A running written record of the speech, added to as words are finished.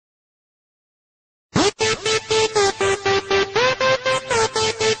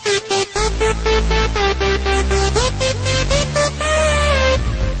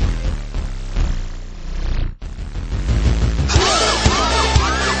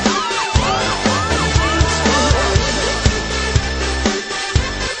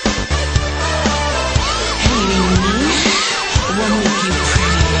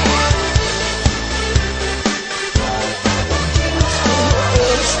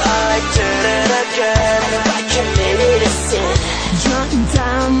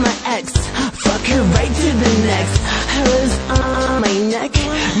to the next. Hers on my neck,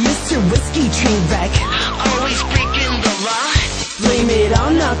 Mr. Whiskey Train Wreck. Always breaking the law. Blame it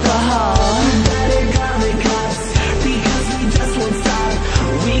on alcohol. You better call the cops, because we just won't stop.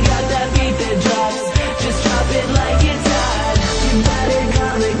 We got that beat that drops, just drop it like it's hot. You better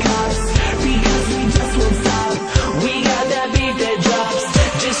call the cops, because we just won't stop. We got that beat that drops,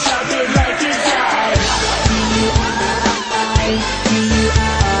 just drop it like it's hot. D.U.I, D.U.I.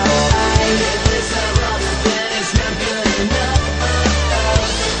 If it's not rough, then it's not good enough.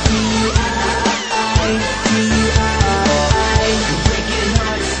 D.U.I, D.U.I. Breaking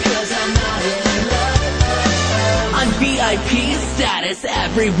hearts 'cause I'm not in love. On VIP status,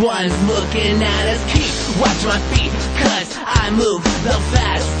 everyone's looking at us. Keep watch my feet, 'cause I move the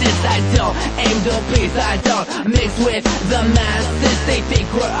fastest. I don't aim to please, I don't mix with the masses. They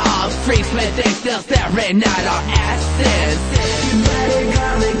think we're all freaks, but they still staring at our asses. You better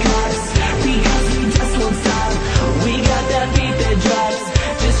call the cops, because we just won't stop. We got that beat that drops,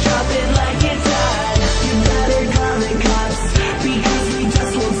 just drop it like it's hot. You better call the cops, because we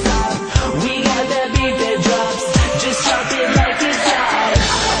just won't stop. We got that beat that drops, just drop it like it's hot.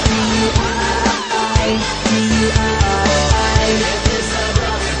 D.U.I, D.U.I. If it's not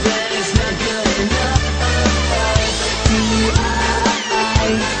rough, then it's not good enough. D.U.I,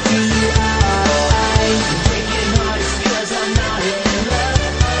 D.U.I. Breaking hearts 'cause I'm not in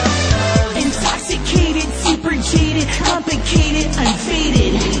love. Intoxicated, super jaded, complicated,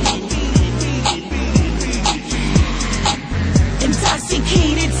 unfaded.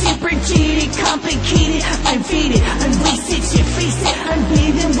 Intoxicated, super jaded, complicated, unfaded, unwasted, shit face it,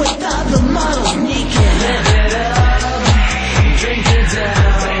 unbathing with all the models naked. Live it up, drink it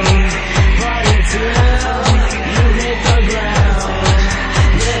down, party till you hit the ground.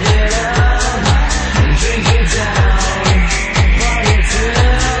 Live it up, drink it down, party till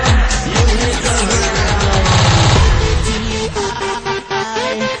you hit the ground. D.U.I,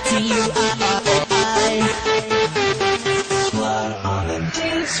 D.U.I. Blood on the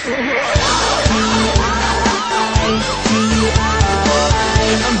dance floor. D.U.I.